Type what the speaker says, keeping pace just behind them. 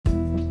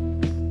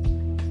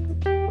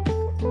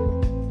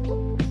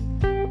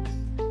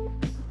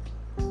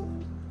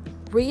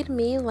Read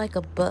me like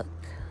a book.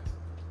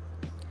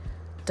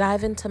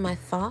 Dive into my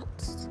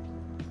thoughts.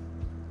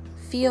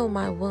 Feel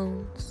my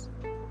wounds.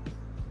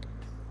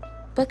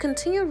 But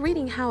continue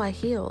reading how I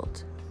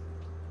healed.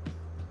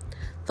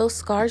 Those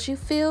scars you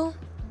feel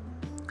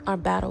are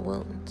battle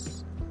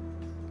wounds.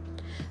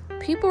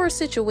 People or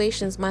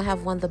situations might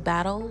have won the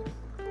battle,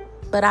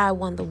 but I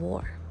won the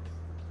war.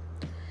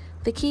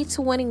 The key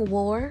to winning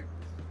war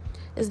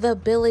is the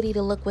ability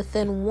to look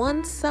within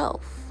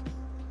oneself,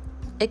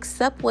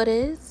 accept what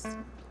is,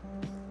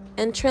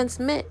 and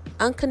transmit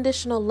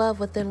unconditional love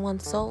within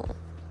one's soul.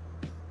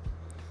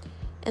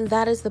 And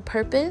that is the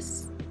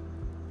purpose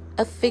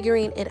of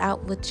figuring it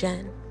out with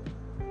Jen.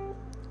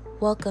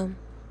 Welcome.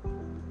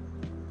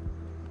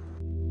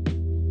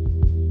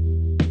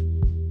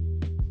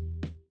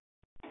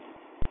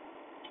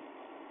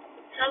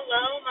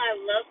 Hello, my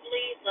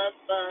lovely love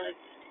bugs.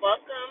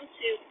 Welcome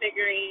to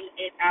Figuring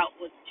It Out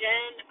with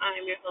Jen.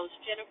 I'm your host,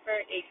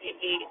 Jennifer,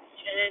 aka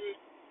Jen,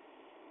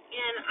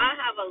 and I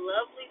have a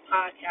lovely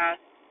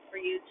podcast for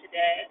you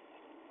today.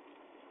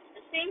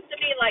 It seems to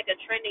be like a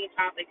trending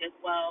topic as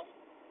well.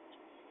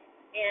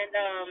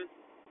 And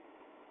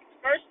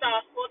first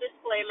off, full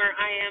disclaimer,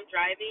 I am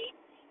driving.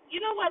 You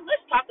know what?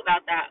 Let's talk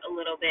about that a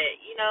little bit.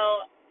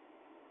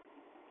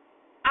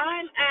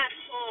 I'm at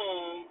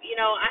home.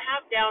 I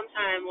have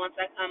downtime once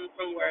I come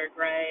from work,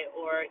 right?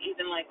 Or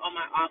even like on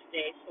my off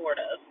day,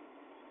 sort of.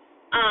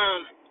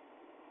 Um,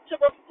 to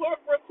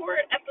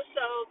record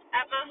episodes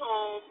at my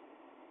home,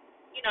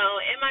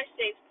 in my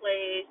safe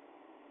place.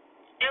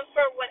 And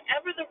for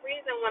whatever the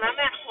reason, when I'm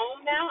at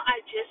home now,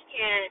 I just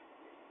can't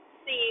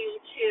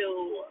seem to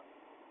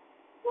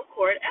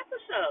record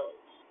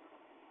episodes.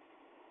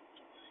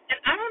 And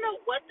I don't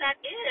know what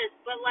that is,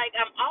 but like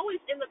I'm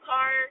always in the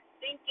car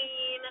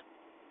thinking.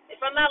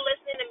 If I'm not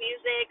listening to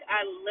music,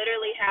 I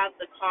literally have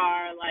the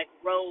car like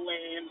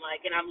rolling,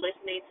 like, and I'm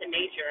listening to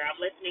nature.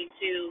 I'm listening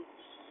to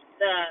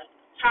the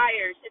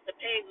tires hit the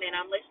pavement.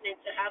 I'm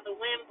listening to how the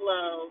wind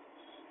blows.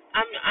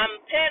 I'm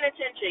paying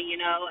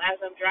attention, as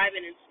I'm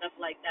driving and stuff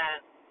like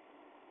that.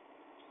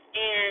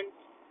 And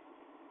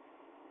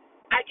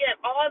I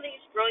get all these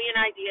brilliant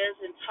ideas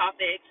and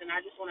topics, and I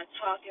just want to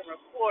talk and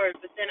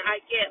record. But then I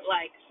get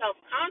like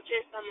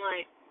self-conscious. I'm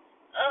like,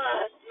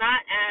 it's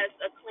not as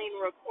a clean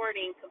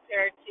recording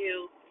compared to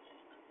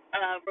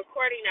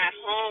recording at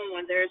home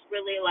when there's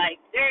really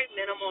like very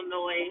minimal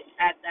noise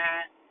at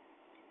that.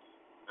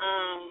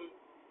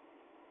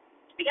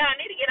 Yeah, I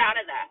need to get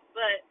out of that.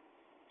 But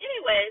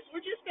anyways,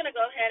 we're just gonna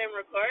go ahead and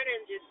record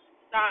and just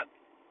stop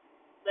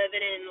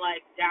living in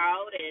like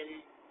doubt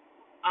and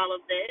all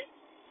of this.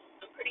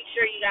 I'm pretty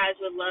sure you guys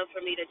would love for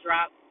me to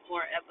drop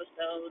more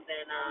episodes,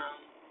 and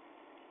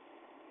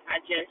I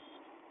just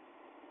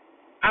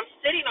I'm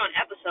sitting on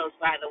episodes,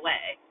 by the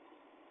way,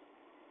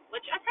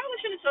 which I probably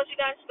should have told you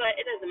guys, but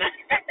it doesn't matter.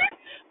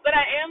 But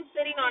I am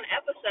sitting on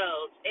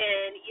episodes,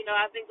 and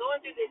I've been going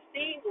through this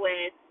thing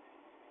with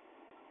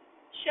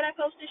should I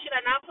post it, should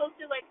I not post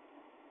it? Like,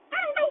 I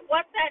don't know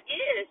what that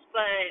is,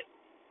 but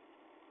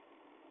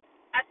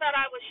I thought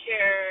I would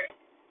share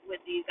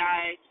with you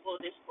guys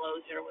full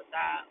disclosure with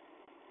that.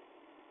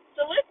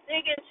 So let's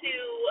dig into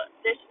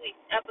this week's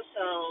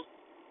episode.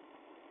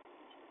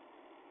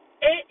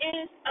 It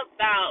is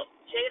about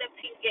Jada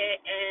Pinkett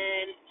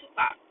and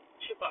Tupac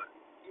Shakur.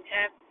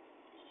 Okay?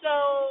 So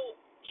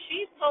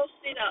she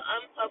posted an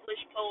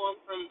unpublished poem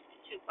from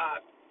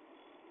Tupac,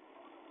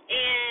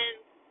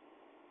 and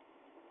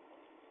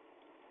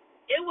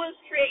it was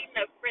creating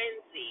a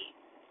frenzy.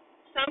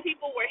 Some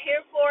people were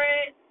here for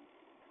it,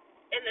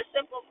 in the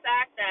simple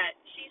fact that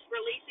she's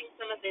releasing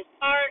some of his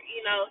art.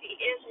 He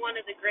is one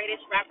of the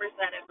greatest rappers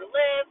that ever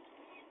lived,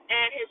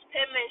 and his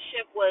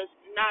penmanship was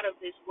not of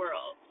this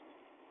world.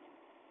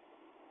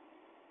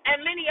 And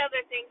many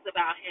other things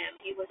about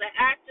him. He was an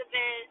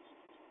activist.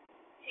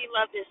 He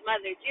loved his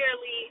mother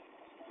dearly.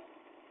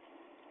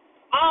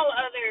 All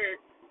other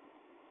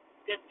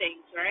good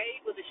things, right?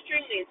 He was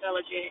extremely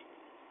intelligent.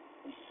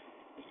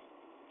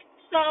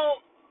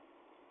 So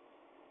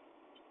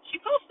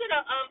she posted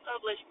an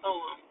unpublished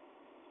poem,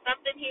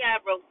 something he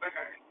had wrote for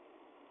her.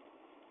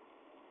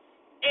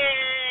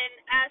 And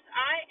as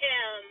I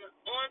am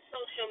on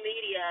social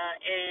media,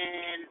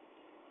 and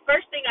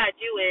first thing I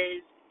do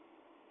is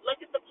look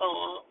at the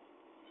poem.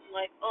 I'm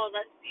like, oh,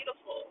 that's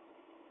beautiful.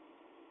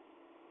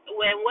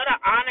 What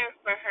an honor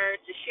for her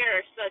to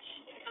share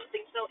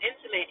something so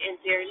intimate and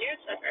dear near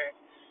to her.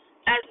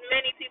 As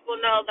many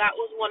people know, that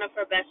was one of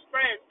her best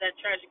friends that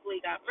tragically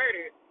got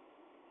murdered.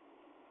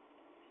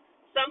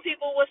 Some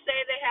people would say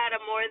they had a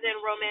more than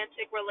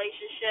romantic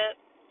relationship.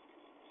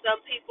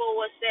 Some people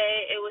would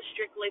say it was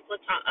strictly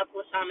a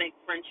platonic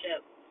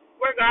friendship.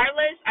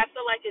 Regardless, I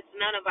feel like it's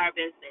none of our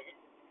business.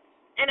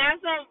 And as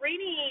I'm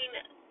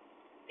reading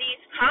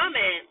these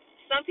comments,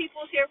 some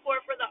people's here for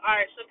the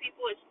art. Some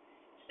people is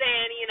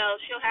saying,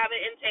 she'll have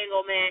an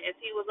entanglement if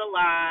he was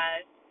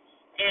alive,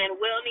 and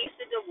Will needs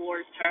to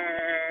divorce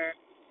her,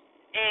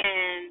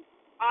 and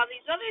all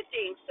these other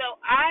things. So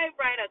I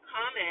write a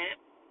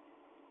comment.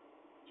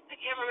 I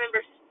can't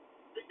remember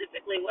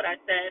specifically what I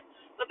said,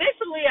 But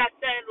basically, I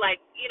said, like,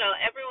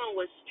 everyone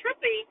was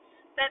tripping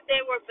that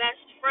they were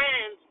best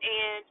friends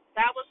and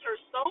that was her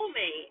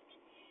soulmate.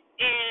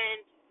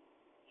 And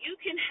you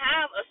can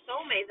have a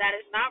soulmate that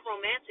is not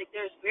romantic.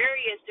 There's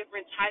various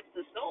different types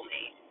of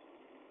soulmates.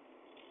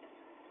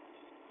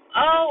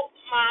 Oh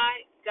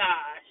my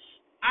gosh.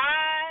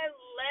 I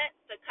let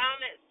the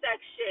comment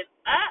section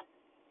up.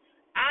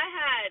 I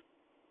had,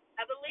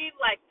 I believe,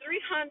 like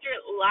 300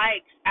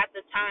 likes at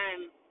the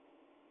time,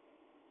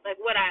 like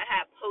when I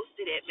had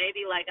posted it,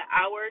 maybe like an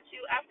hour or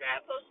two after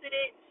I posted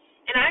it.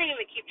 And I didn't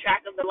even keep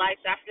track of the likes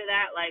after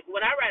that. Like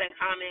when I write a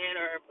comment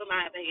or put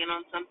my opinion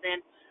on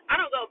something, I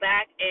don't go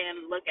back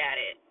and look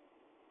at it.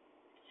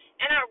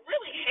 And I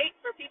really hate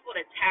for people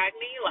to tag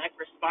me, like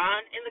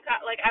respond in the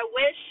like I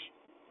wish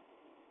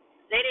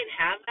they didn't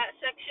have that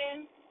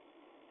section.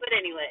 But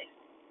anyway,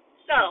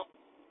 so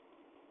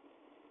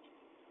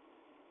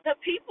the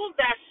people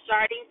that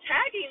started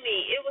tagging me,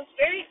 it was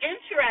very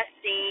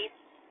interesting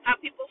how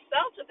people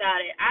felt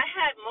about it. I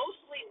had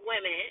mostly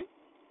women,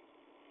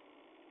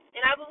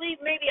 and I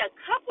believe maybe a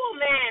couple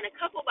men, a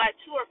couple by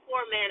 2 or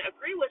 4 men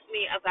agree with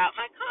me about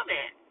my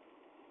comment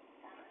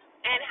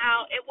and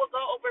how it will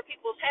go over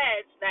people's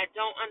heads that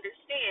don't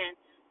understand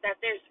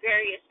that there's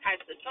various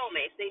types of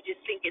soulmates. They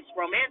just think it's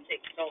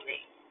romantic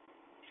soulmates.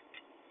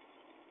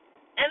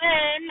 And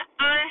then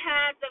I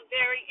had the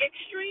very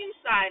extreme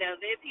side of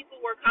it.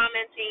 People were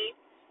commenting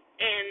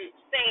and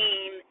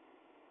saying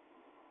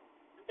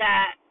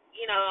that,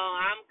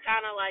 I'm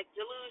kind of like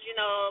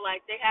delusional,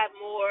 like they have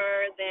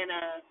more than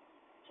a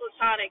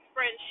platonic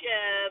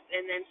friendship.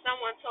 And then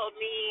someone told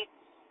me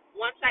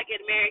once I get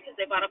married, because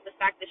they brought up the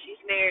fact that she's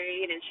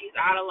married and she's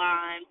out of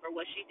line for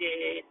what she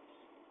did,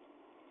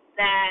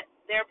 that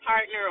their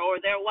partner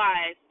or their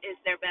wife is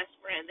their best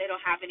friend. They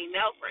don't have any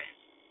male friends.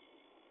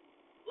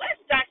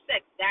 Let's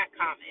dissect that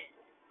comment.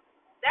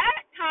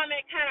 That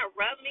comment kind of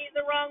rubbed me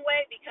the wrong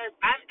way because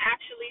I'm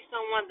actually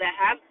someone that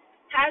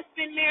has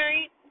been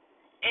married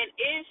and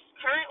is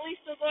currently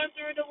still going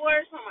through a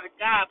divorce. Oh my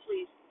God,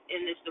 please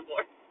end this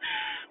divorce.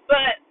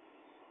 But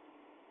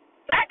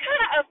that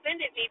kind of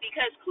offended me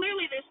because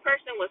clearly this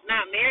person was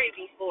not married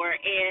before,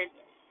 and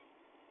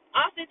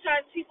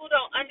oftentimes people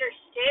don't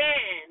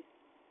understand.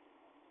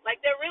 Like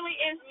there really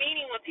is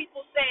meaning when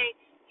people say,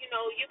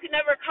 you can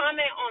never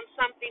comment on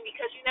something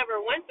because you never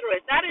went through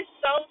it. That is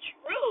so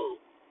true.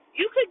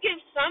 You could give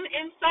some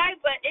insight,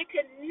 but it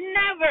could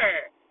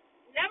never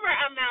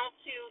amount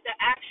to the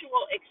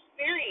actual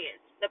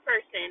experience the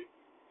person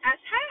has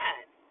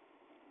had.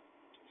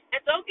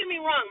 And don't get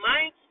me wrong,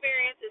 my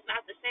experience is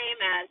not the same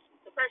as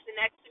the person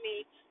next to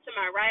me, to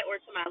my right or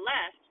to my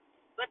left,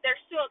 but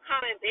there's still a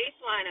common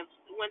baseline of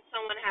when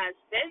someone has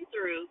been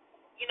through,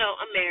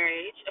 a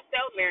marriage, a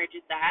failed marriage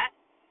at that.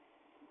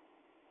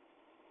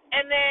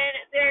 And then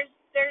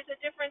there's a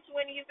difference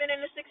when you've been in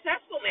a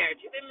successful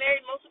marriage. You've been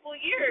married multiple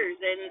years,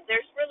 and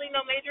there's really no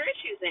major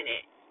issues in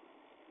it.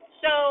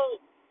 So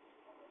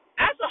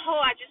as a whole,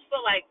 I just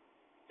feel like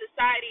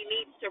society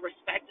needs to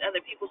respect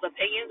other people's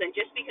opinions, and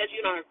just because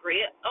you don't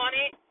agree on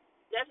it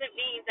doesn't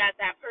mean that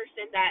that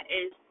person that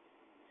is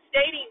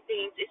stating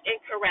things is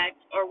incorrect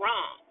or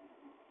wrong.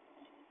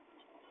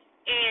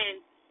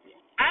 And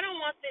I don't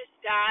want this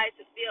guy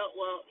to feel,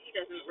 well, he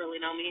doesn't really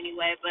know me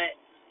anyway, but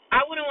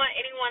I wouldn't want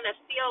anyone to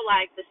feel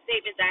like the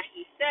statement that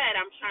he said,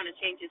 I'm trying to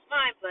change his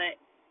mind. But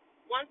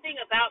one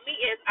thing about me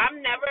is I'm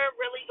never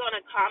really going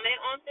to comment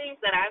on things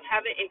that I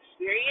haven't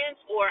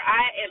experienced or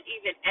I am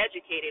even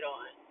educated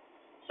on.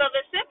 So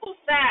the simple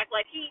fact,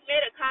 like he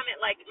made a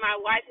comment like my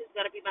wife is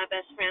going to be my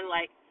best friend,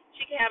 like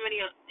she can have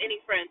any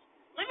friends.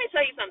 Let me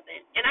tell you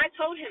something. And I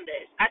told him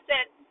this. I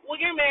said, well,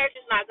 your marriage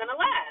is not going to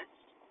last.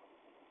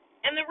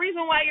 And the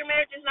reason why your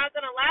marriage is not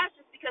going to last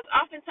is because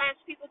oftentimes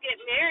people get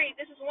married.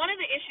 This is one of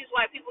the issues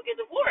why people get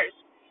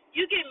divorced.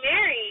 You get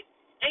married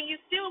and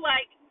you feel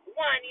like,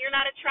 one, you're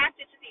not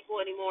attracted to people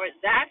anymore.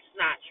 That's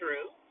not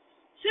true.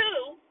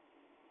 Two,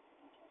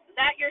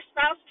 that your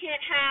spouse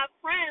can't have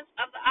friends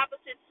of the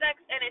opposite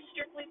sex and it's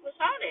strictly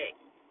platonic.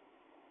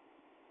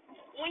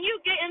 When you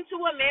get into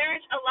a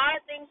marriage, a lot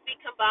of things be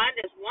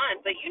combined as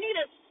one, but you need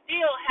to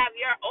still have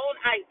your own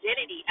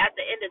identity at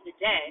the end of the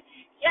day.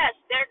 Yes,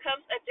 there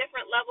comes a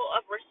different level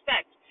of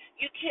respect.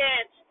 You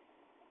can't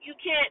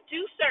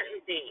do certain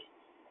things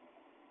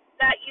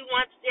that you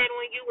once did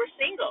when you were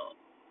single.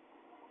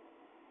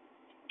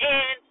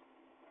 And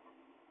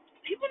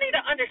people need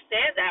to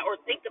understand that or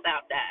think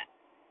about that.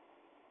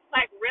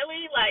 Like,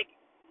 really? Like,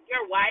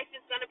 your wife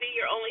is going to be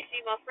your only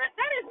female friend?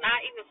 That is not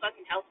even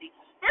fucking healthy.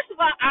 First of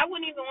all, I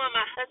wouldn't even want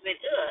my husband,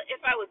 if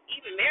I was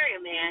even marry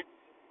a man,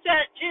 to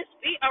just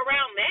be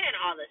around men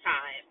all the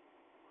time.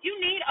 You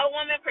need a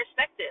woman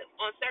perspective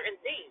on certain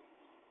things.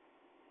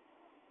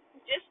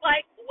 Just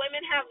like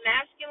women have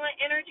masculine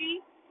energy,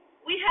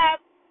 we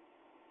have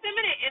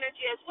feminine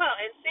energy as well.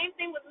 And same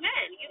thing with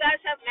men. You guys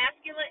have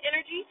masculine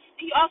energy,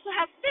 and you also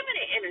have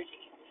feminine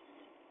energy.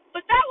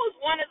 But that was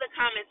one of the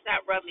comments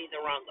that rubbed me the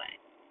wrong way.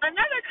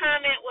 Another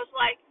comment was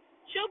like,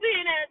 she'll be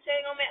in an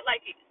entanglement.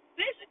 Like,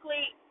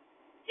 basically,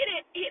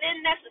 he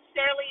didn't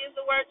necessarily use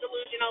the word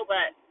delusional,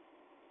 but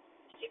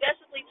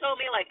told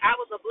me like I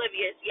was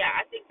oblivious. Yeah,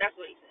 I think that's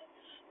what he said.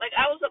 Like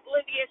I was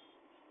oblivious,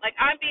 like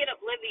I'm being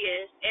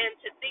oblivious, and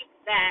to think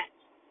that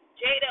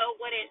Jada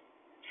wouldn't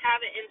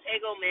have an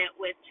entanglement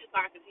with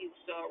Tupac if he was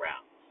still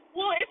around.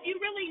 Well, if you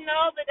really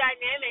know the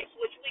dynamics,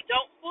 which we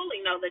don't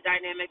fully know the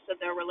dynamics of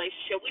their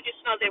relationship, we just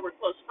know they were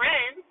close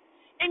friends.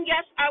 And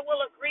yes, I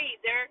will agree,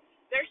 there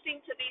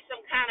seemed to be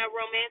some kind of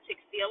romantic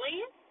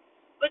feelings,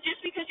 but just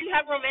because you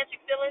have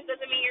romantic feelings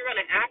doesn't mean you're going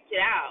to act it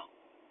out,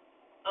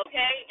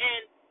 okay?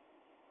 And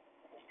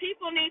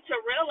people need to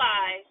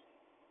realize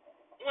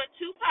when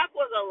Tupac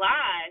was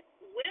alive,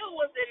 Will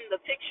was in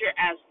the picture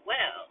as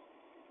well.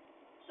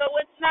 So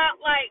it's not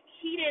like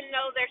he didn't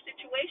know their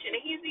situation.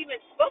 And he's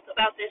even spoke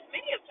about this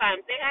many of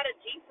times. They had a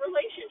deep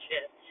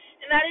relationship.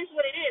 And that is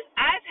what it is.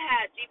 I've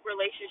had deep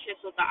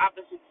relationships with the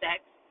opposite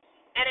sex,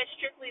 and it's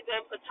strictly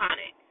been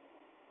platonic.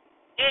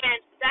 And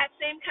that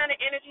same kind of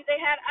energy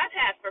they had, I've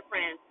had for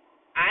friends.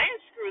 I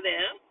didn't screw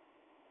them.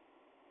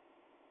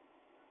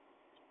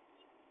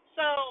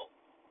 So,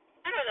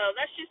 I don't know.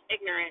 That's just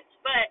ignorance.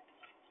 But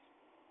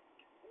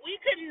we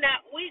could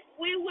not, we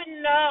would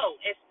know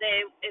if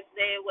they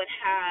would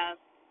have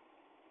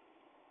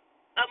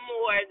a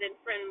more than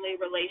friendly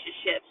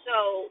relationship.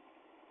 So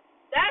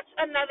that's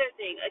another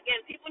thing. Again,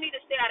 people need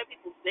to stay out of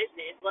people's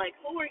business. Like,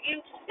 who are you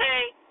to say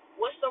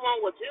what someone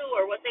will do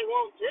or what they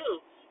won't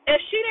do? If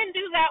she didn't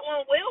do that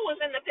when Will was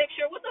in the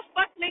picture, what the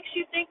fuck makes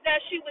you think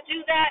that she would do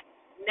that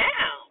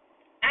now,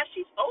 as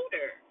she's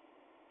older?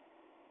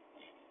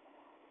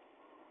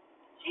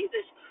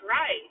 Jesus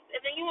Christ.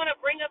 And then you want to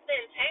bring up the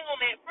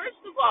entanglement.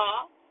 First of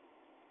all,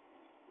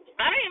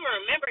 I don't even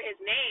remember his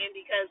name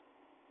because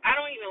I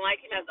don't even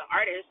like him as an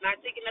artist, not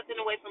taking nothing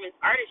away from his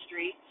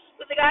artistry.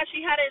 But the guy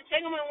she had an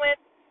entanglement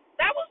with,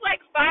 that was like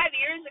 5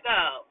 years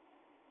ago.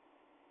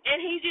 And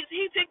he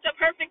picked a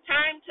perfect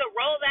time to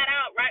roll that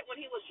out right when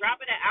he was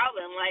dropping the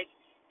album. Like,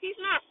 he's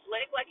not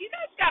slick. Like, you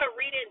guys got to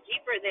read in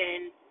deeper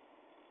than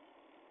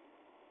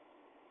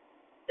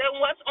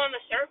what's on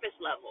the surface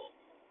level.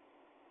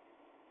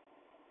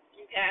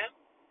 Okay?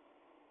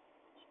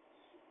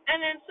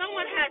 And then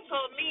someone had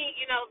told me,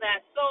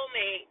 that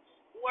soulmates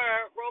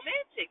were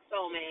romantic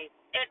soulmates.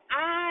 And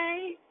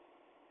I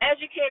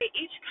educated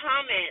each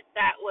comment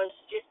that was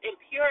just in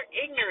pure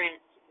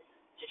ignorance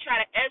to try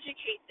to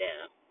educate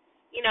them.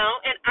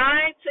 And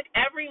I took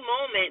every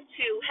moment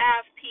to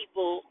have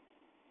people,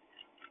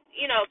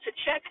 to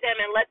check them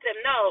and let them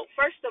know,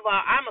 first of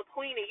all, I'm a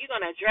queen and you're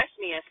going to address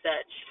me as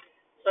such.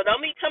 So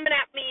don't be coming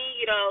at me,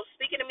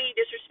 speaking to me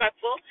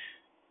disrespectful.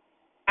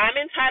 I'm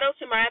entitled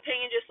to my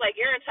opinion just like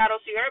you're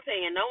entitled to your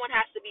opinion. No one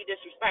has to be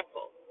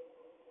disrespectful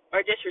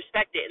or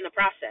disrespected in the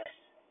process.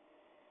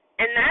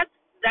 And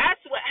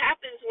that's what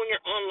happens when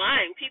you're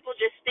online. People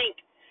just think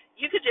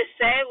you could just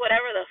say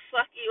whatever the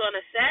fuck you want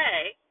to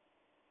say,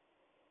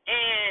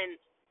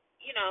 and,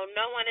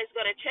 no one is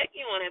going to check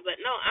you on it.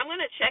 But, no, I'm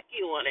going to check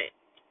you on it,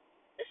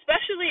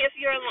 especially if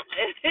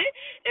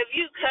if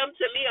you come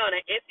to me on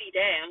an iffy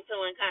day. I'm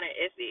feeling kind of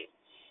iffy.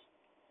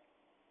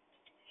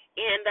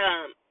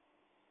 And,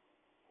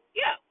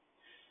 yeah.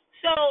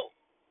 So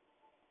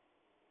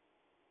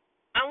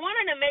I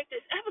wanted to make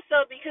this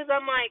episode because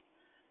I'm like,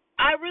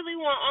 I really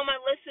want all my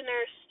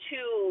listeners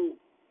to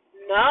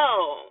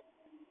know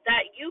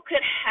that you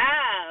could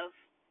have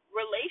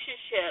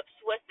relationships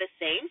with the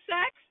same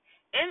sex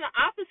and the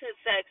opposite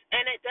sex,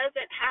 and it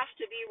doesn't have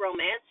to be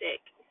romantic.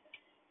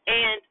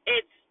 And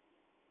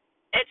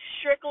it's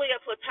strictly a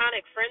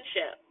platonic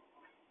friendship.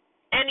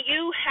 And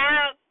you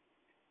have,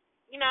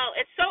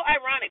 it's so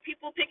ironic.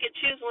 People pick and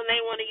choose when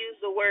they want to use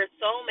the word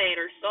soulmate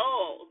or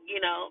soul,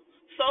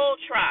 soul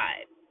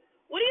tribe.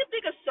 What do you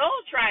think a soul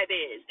tribe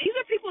is? These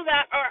are people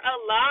that are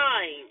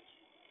aligned.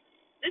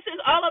 This is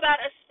all about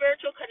a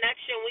spiritual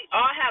connection. We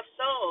all have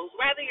souls.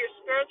 Whether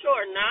you're spiritual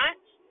or not,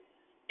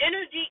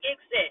 energy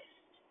exists.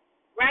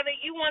 Whether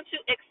you want to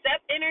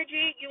accept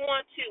energy, you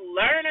want to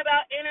learn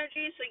about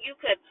energy so you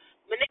could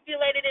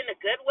manipulate it in a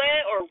good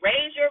way or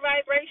raise your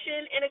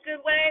vibration in a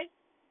good way,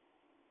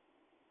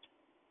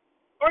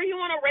 or you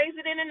want to raise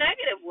it in a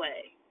negative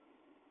way.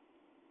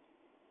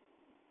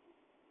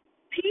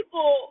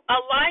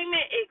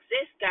 Alignment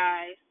exists,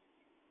 guys.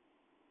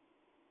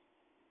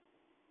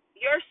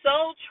 Your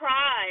soul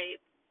tribe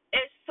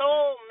is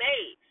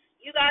soulmates.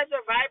 You guys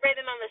are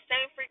vibrating on the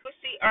same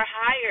frequency or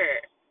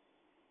higher.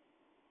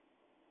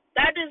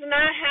 That does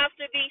not have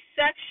to be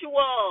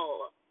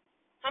sexual.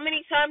 How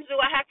many times do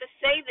I have to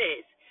say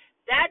this?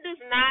 That does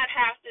not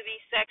have to be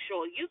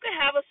sexual. You could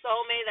have a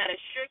soulmate that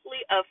is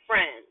strictly a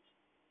friend.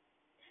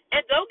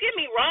 And don't get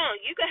me wrong,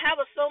 you could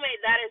have a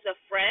soulmate that is a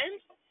friend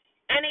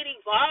and it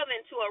evolve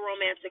into a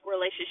romantic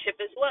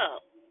relationship as well.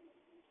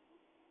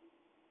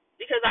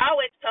 Because I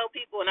always tell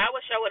people, and I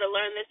wish I would have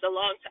learned this a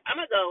long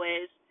time ago,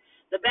 is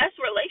the best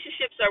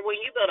relationships are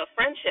when you build a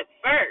friendship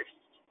first.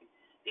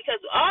 Because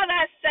all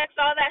that sex,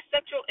 all that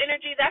sexual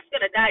energy, that's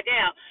going to die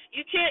down.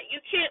 You can't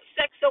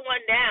sex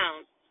someone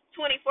down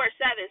 24/7,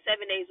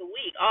 7 days a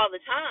week, all the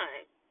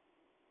time.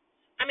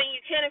 I mean, you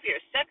can if you're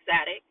a sex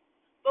addict,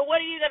 but what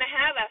are you going to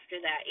have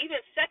after that?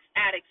 Even sex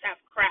addicts have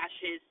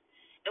crashes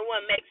and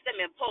what makes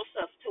them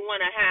impulsive to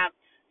want to have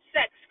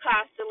sex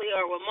constantly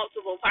or with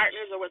multiple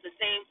partners or with the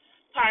same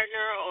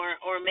partner,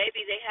 or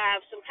maybe they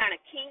have some kind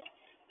of kink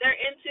they're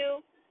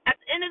into. At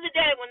the end of the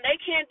day, when they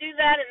can't do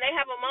that and they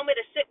have a moment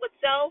to sit with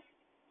self,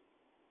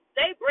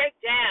 they break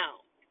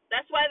down.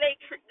 That's why they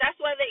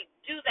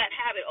do that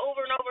habit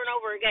over and over and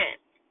over again,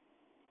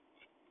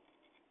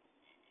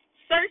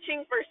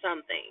 searching for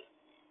something.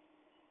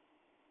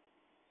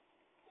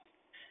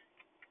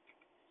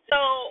 So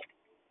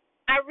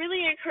I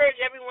really encourage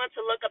everyone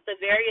to look up the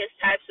various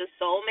types of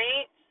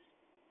soulmates.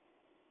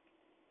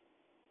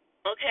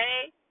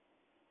 Okay,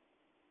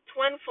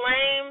 twin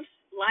flames,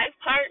 life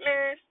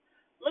partners.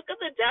 Look up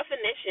the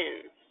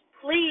definitions.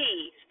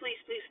 Please,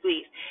 please, please,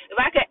 please. If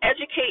I could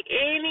educate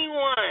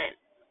anyone,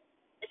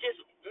 it's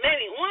just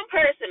maybe one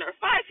person or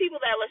 5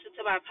 people that listen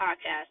to my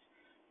podcast,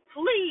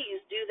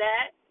 please do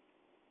that.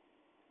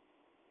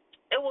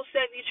 It will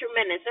save you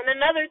tremendous. And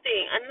another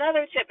thing,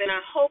 another tip, and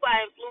I hope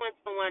I influence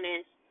someone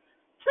is,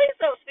 please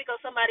don't speak on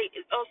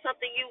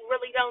something you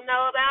really don't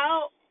know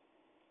about.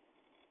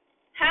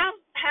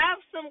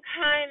 Have some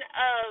kind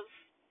of,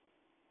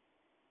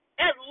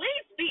 at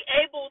least be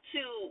able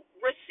to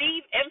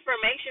receive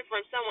information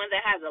from someone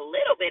that has a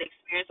little bit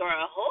experience or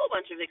a whole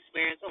bunch of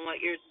experience on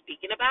what you're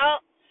speaking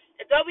about.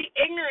 And don't be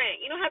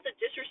ignorant. You don't have to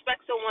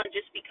disrespect someone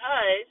just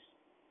because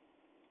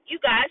you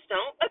guys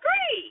don't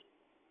agree.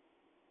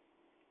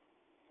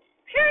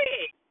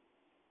 Period.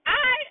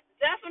 I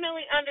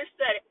definitely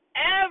understood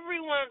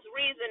everyone's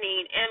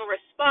reasoning and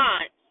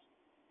response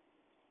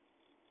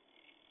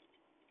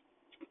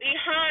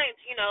behind,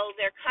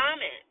 their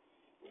comments.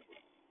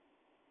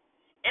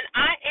 And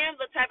I am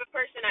the type of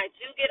person, I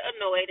do get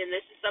annoyed, and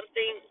this is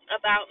something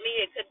about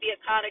me. It could be a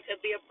con, it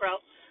could be a pro.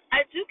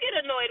 I do get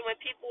annoyed when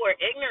people are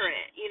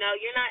ignorant. You're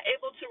not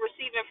able to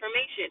receive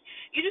information.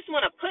 You just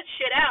want to put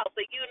shit out,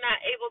 but you're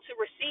not able to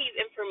receive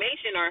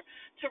information or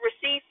to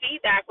receive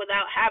feedback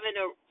without having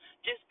to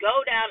just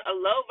go down a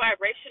low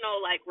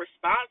vibrational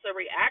response or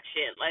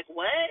reaction. Like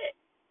what?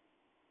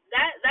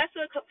 That's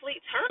a complete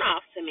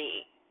turnoff to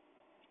me.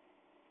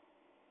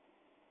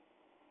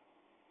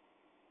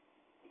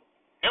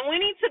 And we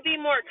need to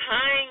be more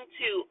kind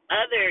to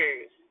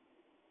others.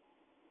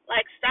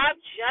 Stop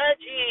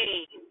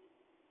judging.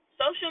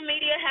 Social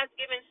media has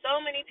given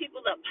so many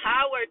people the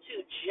power to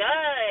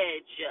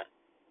judge.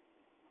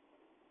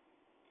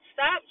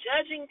 Stop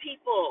judging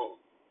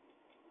people.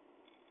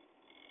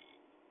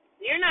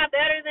 You're not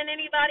better than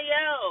anybody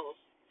else.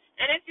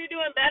 And if you're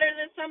doing better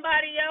than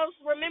somebody else,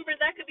 remember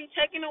that could be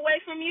taken away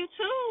from you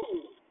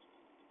too.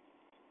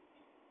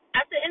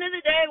 At the end of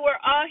the day, we're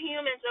all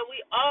humans and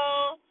we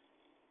all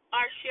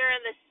are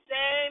sharing the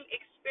same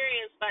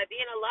experience by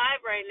being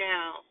alive right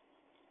now.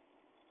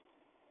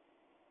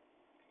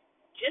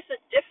 Just a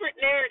different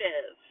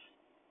narrative.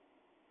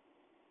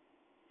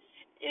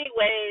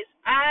 Anyways,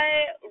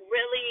 I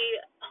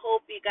really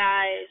hope you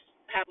guys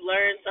have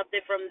learned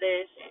something from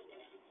this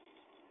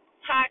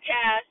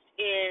podcast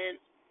and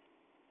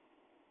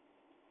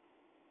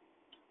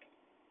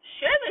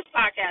share this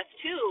podcast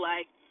too.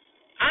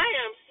 I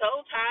am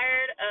so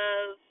tired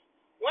of,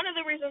 one of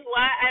the reasons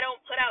why I don't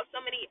put out so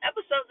many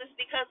episodes is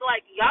because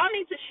y'all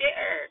need to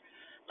share.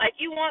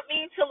 You want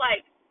me to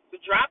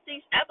drop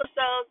these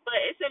episodes, but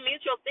it's a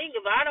mutual thing.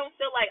 If I don't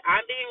feel like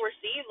I'm being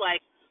received,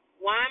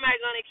 why am I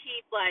gonna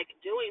keep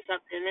doing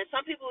something? And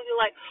some people will be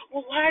like,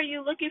 well, why are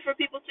you looking for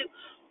people to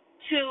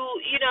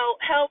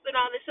help and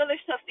all this other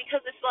stuff?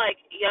 Because it's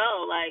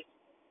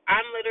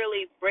I'm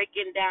literally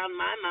breaking down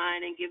my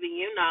mind and giving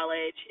you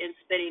knowledge and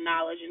spitting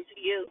knowledge into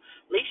you.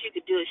 Least you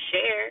could do is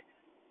share.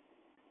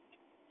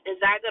 Is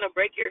that gonna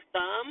break your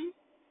thumb?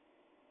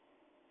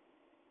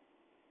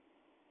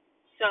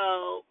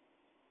 So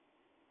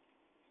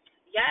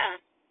yeah,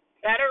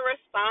 better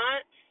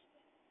response,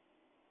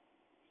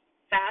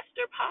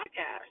 faster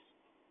podcast.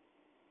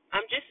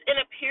 I'm just in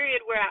a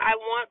period where I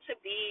want to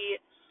be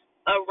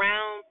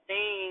around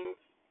things.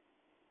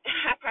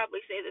 I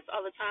probably say this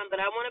all the time,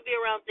 but I want to be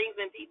around things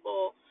and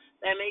people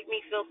that make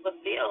me feel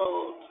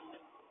fulfilled.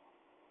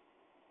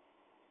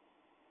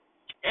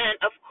 And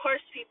of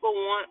course, people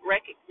want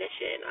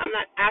recognition. I'm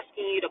not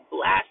asking you to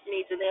blast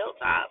me to the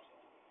hilltops,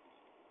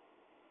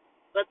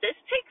 but this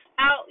takes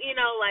out,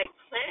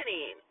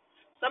 planning.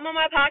 Some of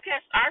my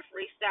podcasts are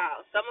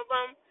freestyle. Some of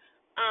them,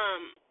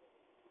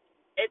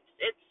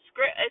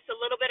 it's a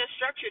little bit of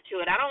structure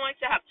to it. I don't like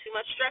to have too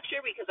much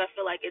structure because I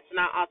feel like it's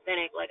not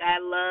authentic.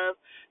 I love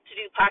to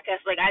do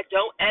podcasts. I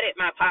don't edit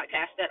my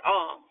podcast at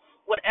all.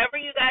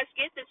 Whatever you guys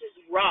get, this is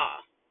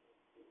raw.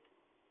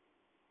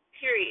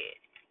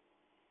 Period.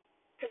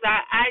 Because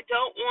I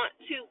don't want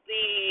to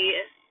be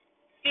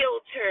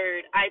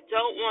filtered. I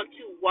don't want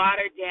to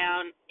water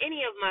down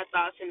any of my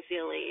thoughts and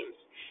feelings.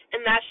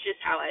 And that's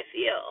just how I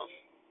feel.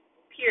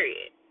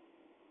 Period.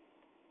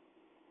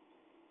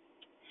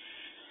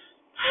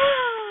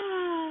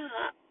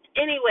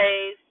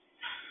 Anyways,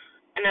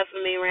 enough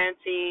of me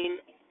ranting.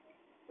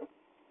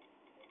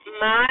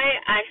 My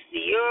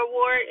ICU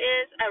award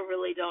is, I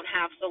really don't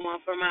have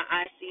someone for my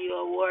ICU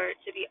award,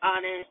 to be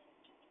honest.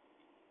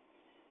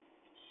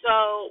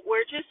 So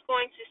we're just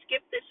going to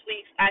skip this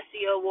week's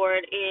ICU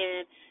award,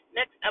 and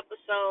next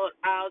episode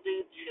I'll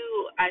do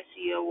 2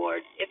 ICU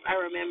awards if I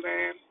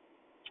remember.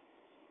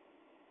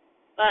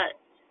 But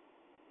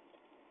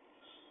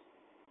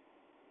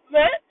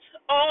let's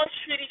all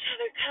treat each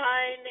other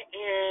kind,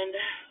 and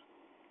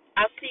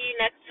I'll see you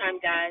next time,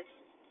 guys.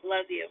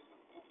 Love you.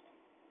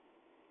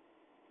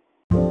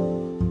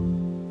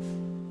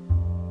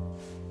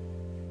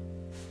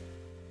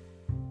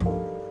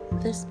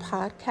 This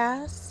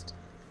podcast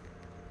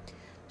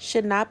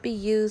should not be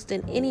used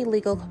in any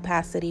legal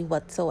capacity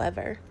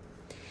whatsoever,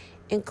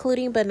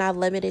 including but not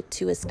limited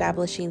to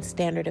establishing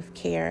standard of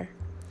care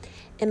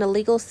in a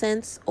legal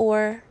sense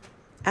or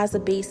as a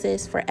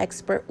basis for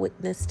expert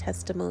witness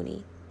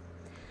testimony.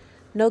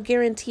 No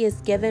guarantee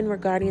is given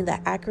regarding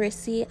the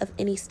accuracy of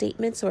any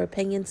statements or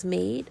opinions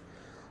made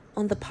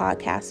on the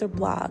podcast or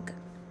blog.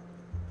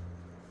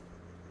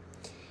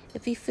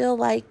 If you feel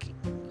like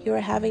you're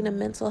having a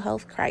mental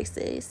health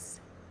crisis,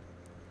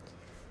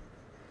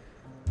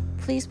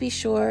 please be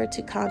sure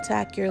to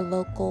contact your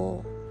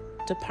local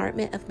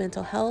Department of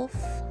Mental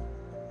Health,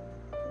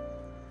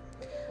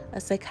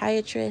 a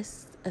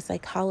psychiatrist, a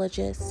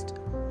psychologist,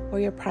 or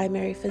your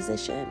primary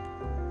physician.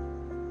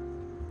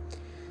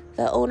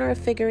 The owner of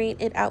Figuring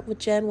It Out with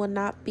Jen will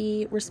not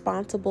be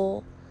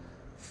responsible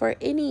for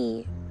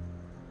anything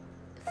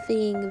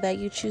that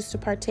you choose to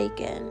partake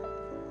in.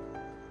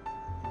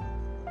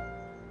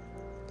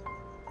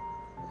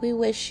 We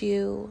wish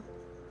you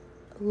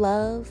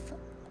love,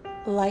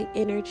 light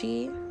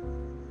energy,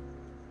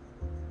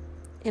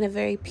 and a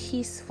very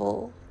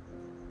peaceful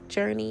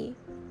journey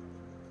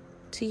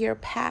to your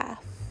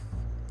path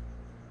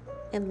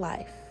in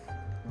life.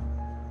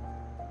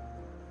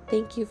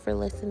 Thank you for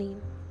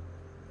listening.